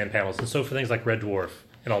all those fan panels, and so for things like Red Dwarf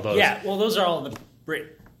and all those. Yeah, well, those are all the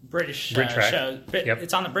British shows. Yep.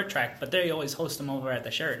 It's on the Brit Track, but they always host them over at the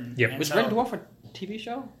Sheraton. Yep. Was Red Dwarf a TV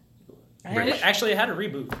show? Actually, it had a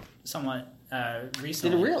reboot somewhat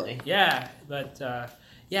recently. Did it really? Yeah, but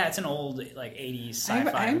it's an old 80s sci-fi.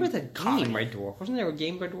 I remember the comedy. game Red Dwarf. Wasn't there a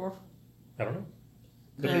game Red Dwarf? I don't know.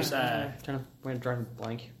 There's trying to drive a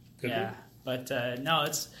blank. Yeah. But no,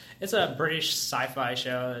 it's a British sci-fi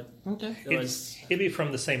show. Okay. It'd be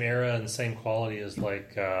from the same era and same quality as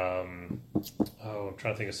I'm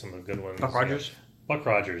trying to think of some of the good ones. Buck Rogers. Buck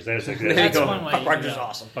Rogers. There's a good. That's one way. Buck Rogers is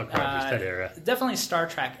awesome. Buck Rogers, that era. Definitely Star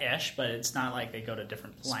Trek-ish, but it's not like they go to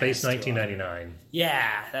different planets. Space 1999.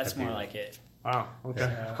 Yeah, that's more like it. Wow. Okay.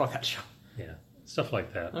 I call that show. Yeah, stuff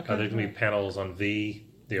like that. Okay. There's gonna be panels on V,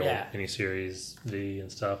 the old miniseries V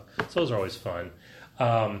and stuff. So those are always fun.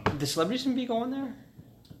 The celebrities can be going there?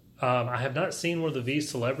 I have not seen one of the V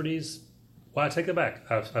celebrities. Well, I take that back.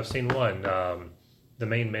 I've seen one. The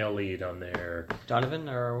main male lead on there. Donovan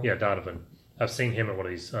or? Yeah, Donovan. I've seen him at one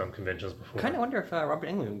of these conventions before. I kind of wonder if Robert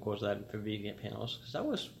Englund goes to that for video game panels, because that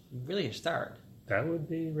was really a start. That would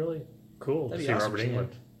be really cool to see awesome Robert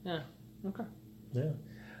Englund. Yeah. Okay. Yeah.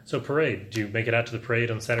 So parade, do you make it out to the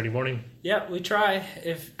parade on Saturday morning? Yeah, we try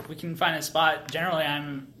if we can find a spot. Generally,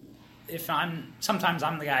 sometimes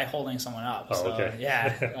I'm the guy holding someone up. Oh, so, okay.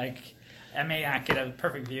 Yeah, like I may not get a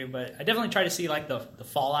perfect view, but I definitely try to see like the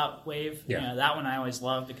Fallout wave. Yeah. You know, that one I always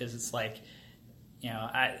love because it's like,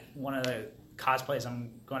 one of the cosplays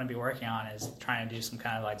I'm going to be working on is trying to do some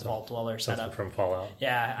kind of like vault dweller setup from Fallout.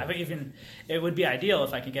 Yeah, it would be ideal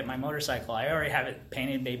if I could get my motorcycle. I already have it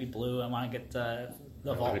painted baby blue. I want to get the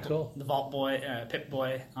Vault Boy, Pip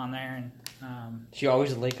Boy on there, and you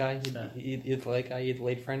always the late guy. You're the late guy. You're the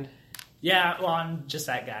late friend. Yeah, well, I'm just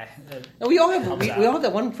that guy. No, we all have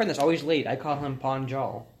that one friend that's always late. I call him Pon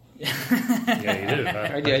Joel. Yeah, you do. Huh?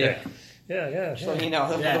 I do. Okay. Yeah. So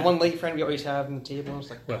the one late friend we always have on the table. It's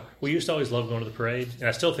like, well, we used to always love going to the parade, and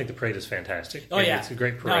I still think the parade is fantastic. Oh, yeah. It's a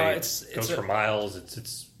great parade. It goes for miles.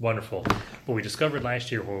 It's wonderful. But we discovered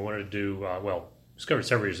last year when we wanted to do discovered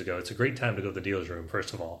several years ago. It's a great time to go to the dealer's room.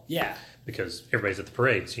 First of all, yeah, because everybody's at the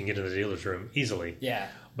parade, so you can get into the dealer's room easily. Yeah.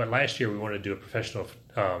 But last year we wanted to do a professional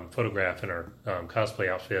photograph in our cosplay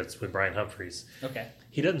outfits with Brian Humphreys. Okay.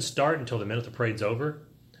 He doesn't start until the minute the parade's over,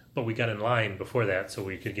 but we got in line before that so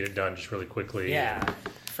we could get it done just really quickly. Yeah.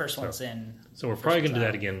 First one's in. So we're probably going to do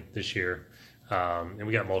that again this year. And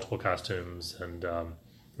we got multiple costumes, and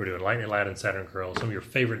we're doing Lightning Lad and Saturn Girl. Some of your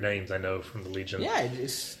favorite names I know from the Legion. Yeah,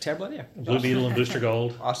 it's a terrible idea. Blue Beetle and Booster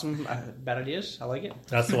Gold. Awesome. Bad ideas. I like it.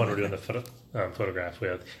 That's the one we're doing the photograph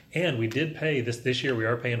with. And we did pay this year. We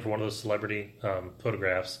are paying for one of those celebrity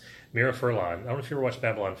photographs. Mira Furlan. I don't know if you ever watched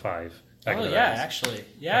Babylon 5. Oh, yeah, actually.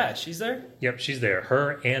 Yeah, she's there? Yep, she's there.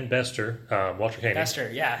 Her and Bester, Walter Koenig.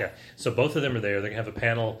 Bester, yeah. So both of them are there. They're going to have a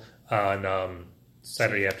panel on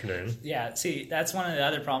Saturday afternoon. Yeah, see, that's one of the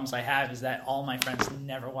other problems I have is that all my friends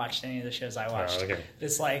never watched any of the shows I watched. Oh, okay.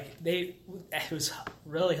 It's like, it was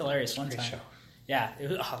really hilarious one time. Show. Yeah,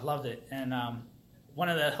 I loved it. And one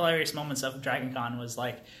of the hilarious moments of Dragon Con was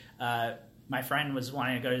like, my friend was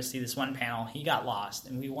wanting to go to see this one panel. He got lost,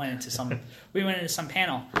 and we went into some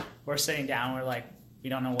panel. We're sitting down. We're like, we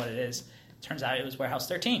don't know what it is. Turns out it was Warehouse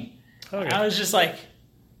 13. Okay. I was just like,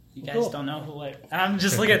 you guys don't know who And I'm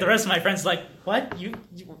just looking at the rest of my friends like, what? You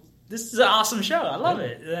this is an awesome show. I love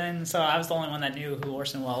it. And so I was the only one that knew who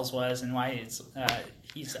Orson Welles was and why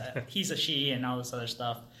he's a she and all this other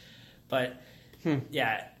stuff. But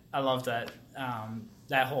yeah, I love that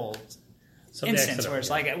that whole instance where it's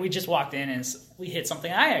like we just walked in and we hit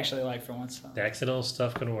something I actually like for once. So. The accidental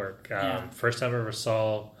stuff can work. First time I ever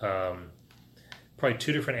saw probably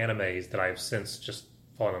two different animes that I've since just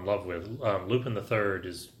fallen in love with. Lupin the Third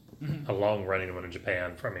is a long-running one in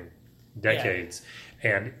Japan for decades,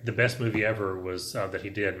 and the best movie ever was that he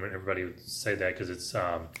did. And everybody would say that because it's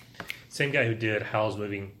same guy who did Howl's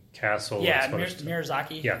Moving Castle. Yeah,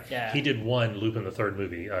 Miyazaki. Yeah, he did one Lupin the Third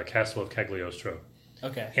movie, Castle of Cagliostro.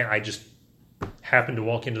 Okay, and I just happened to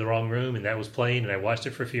walk into the wrong room, and that was playing, and I watched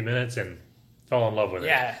it for a few minutes and fell in love with it.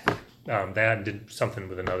 Yeah. That and did something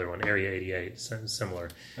with another one, Area 88, similar.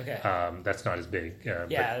 Okay. That's not as big.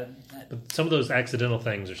 But some of those accidental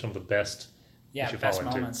things are some of the best. Yeah, best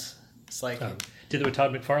moments. It's like did it with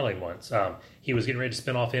Todd McFarlane once. He was getting ready to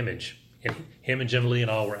spin off Image, and him and Jim Lee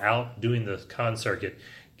and all were out doing the con circuit,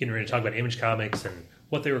 getting ready to talk about Image Comics and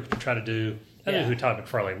what they were trying to do. I knew who Todd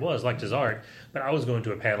McFarlane was, liked his art, but I was going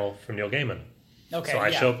to a panel from Neil Gaiman. Okay. So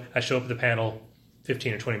I show up at the panel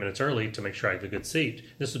 15 or 20 minutes early to make sure I had a good seat.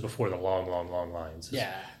 This was before the long lines. This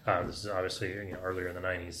is obviously earlier in the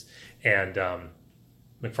 90s. And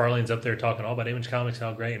McFarlane's up there talking all about Image Comics,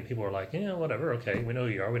 how great, and people are like, yeah, whatever, okay, we know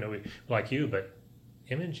who you are, we know we like you, but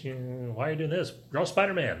Image, why are you doing this? Draw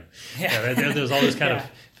Spider-Man. Yeah. There was all this kind of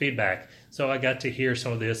feedback. So I got to hear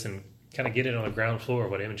some of this and kind of get it on the ground floor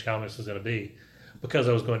of what Image Comics was going to be because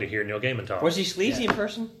I was going to hear Neil Gaiman talk. Was he sleazy in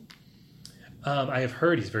person? I have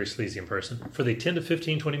heard he's very sleazy in person. For the 10 to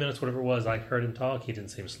 15, 20 minutes, whatever it was, I heard him talk, he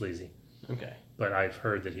didn't seem sleazy. Okay. But I've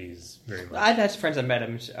heard that he's very much... I've had friends that met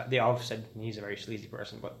him. They all said he's a very sleazy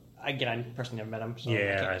person, but I personally never met him. So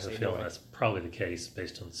yeah, I have a feeling that's probably the case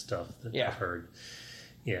based on the stuff that I've heard.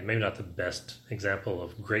 Yeah, maybe not the best example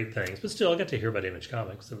of great things, but still, I got to hear about Image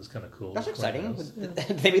Comics. It was kind of cool. That's exciting.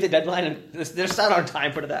 They meet the deadline, and they're starting on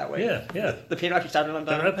time, put it that way. Yeah. The panel actually started on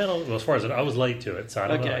time? The panel, well, as far as I was late to it, so I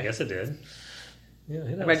don't know. I guess it did. Yeah,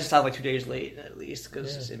 I might just start like 2 days late, at least,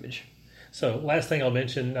 because it's Image. So, last thing I'll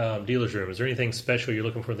mention, dealer's room. Is there anything special you're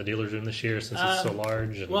looking for in the dealer's room this year, since it's so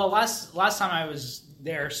large? Well, last time I was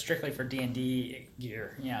there strictly for D&D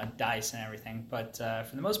gear, dice and everything. But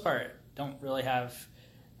for the most part, don't really have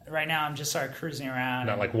right now I'm just sort of cruising around.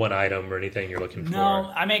 Not like one item or anything you're looking for.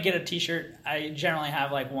 No, I may get a T-shirt. I generally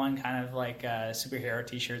have like one kind of like superhero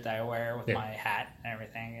T-shirt that I wear with my hat and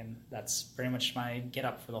everything, and that's pretty much my get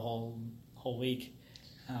up for the whole week.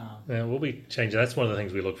 Yeah, we'll be changing. That's one of the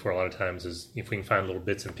things we look for a lot of times is if we can find little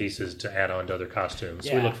bits and pieces to add on to other costumes.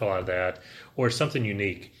 So we look for a lot of that or something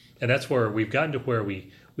unique. And that's where we've gotten to where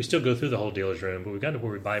we still go through the whole dealer's room, but we've gotten to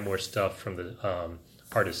where we buy more stuff from the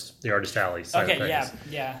artist alley side of things.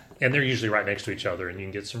 Yeah. And they're usually right next to each other, and you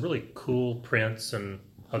can get some really cool prints and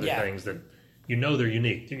other things that they're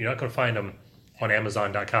unique. You're not going to find them on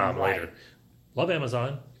Amazon.com later. Love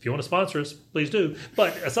Amazon. If you want to sponsor us, please do.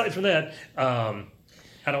 But aside from that,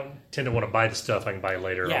 I don't tend to want to buy the stuff I can buy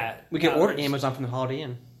later. Yeah, we can order Amazon from the Holiday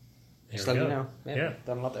Inn. Just let me know. Yeah,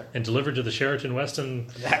 done a lot there. And delivered to the Sheraton,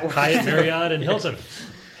 Westin, Hyatt, Marriott, and Hilton.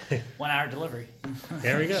 1 hour delivery.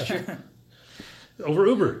 There we go. Over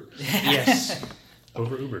Uber. Yes.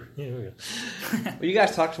 Over Uber. Yeah, there we go. Well, you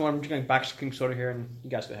guys talk to one. I'm drinking Bach's King Soda here, and you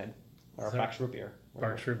guys go ahead. Or Bach's Root Beer.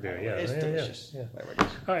 Bach's Root Beer, yeah. It's delicious. Yeah. Whatever it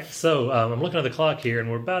is. All right, so I'm looking at the clock here,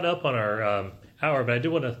 and we're about up on our hour, but I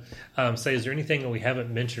do want to say, is there anything that we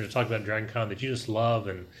haven't mentioned to talk about Dragon Con that you just love?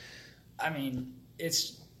 And I mean,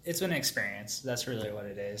 it's been an experience. That's really what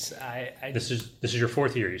it is. This is your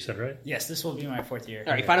 4th year, you said, right? Yes, this will be my 4th year.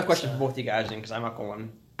 All right, final question for both you guys, because I'm not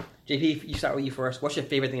going. JP, you start with you first. What's your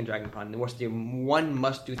favorite thing in Dragon Con? What's the one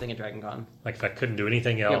must-do thing at Dragon Con? Like if I couldn't do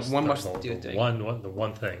anything else, one must-do thing. The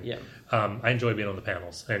one thing. Yeah. I enjoy being on the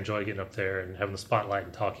panels. I enjoy getting up there and having the spotlight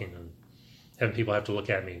and talking and having people have to look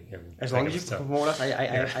at me. And as long as you promote us,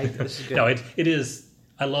 this is good. No, it is.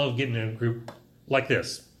 I love getting in a group like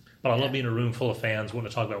this, but I love being in a room full of fans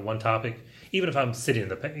wanting to talk about one topic. Even if I'm sitting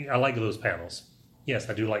in I like those panels. Yes,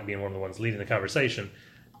 I do like being one of the ones leading the conversation.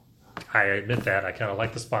 I admit that. I kind of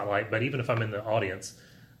like the spotlight, but even if I'm in the audience,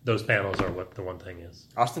 those panels are what the one thing is.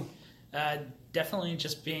 Austin? Definitely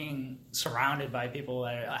just being surrounded by people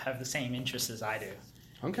that have the same interests as I do.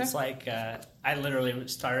 Okay. It's like I literally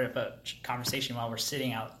started up a conversation while we're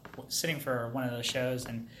sitting for one of those shows,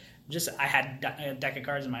 and I had a deck of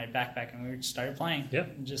cards in my backpack, and we just started playing. Yeah.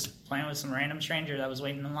 Just playing with some random stranger that was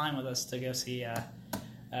waiting in line with us to go see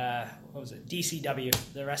what was it? DCW,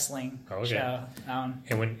 the wrestling show.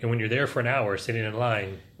 And when you're there for an hour sitting in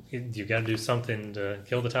line, you've got to do something to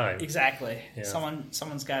kill the time. Exactly. Yeah.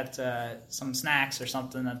 Someone's got some snacks or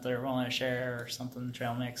something that they're willing to share, or something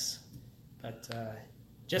trail mix. But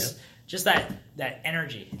just that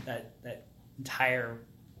energy, that entire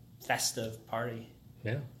festive party.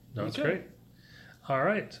 Yeah, no, that's great. All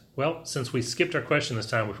right. Well, since we skipped our question this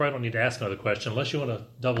time, we probably don't need to ask another question unless you want to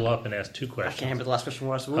double up and ask 2 questions. I can't remember the last question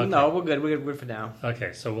was. No, we're good. We're good for now.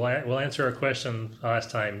 Okay, so we'll answer our question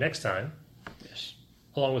last time next time. Yes.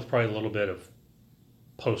 Along with probably a little bit of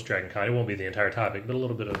post Dragon Con. It won't be the entire topic, but a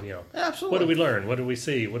little bit of Absolutely. What did we learn? What did we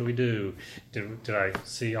see? What did we do? Did I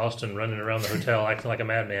see Austin running around the hotel acting like a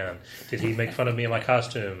madman? Did he make fun of me in my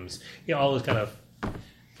costumes? All those kind of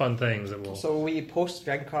fun things that will. So we post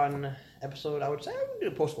Dragon Con episode, I would say we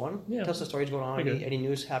do post one. Yeah. Tell us the stories going on, any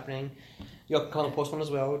news happening. You'll call and post one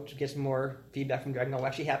as well to get some more feedback from Dragon Con. What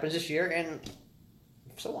actually happens this year, and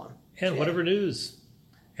so on. And whatever news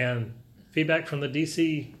and feedback from the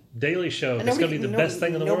DC Daily Show. It's going to be the best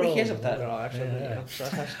thing in the world. Nobody cares about that at all, actually. Yeah. So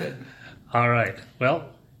that's good. All right. Well,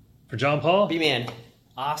 for John Paul, B-Man,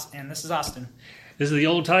 And this is Austin. This is the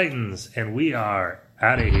Old Titans, and we are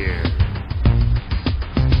out of here.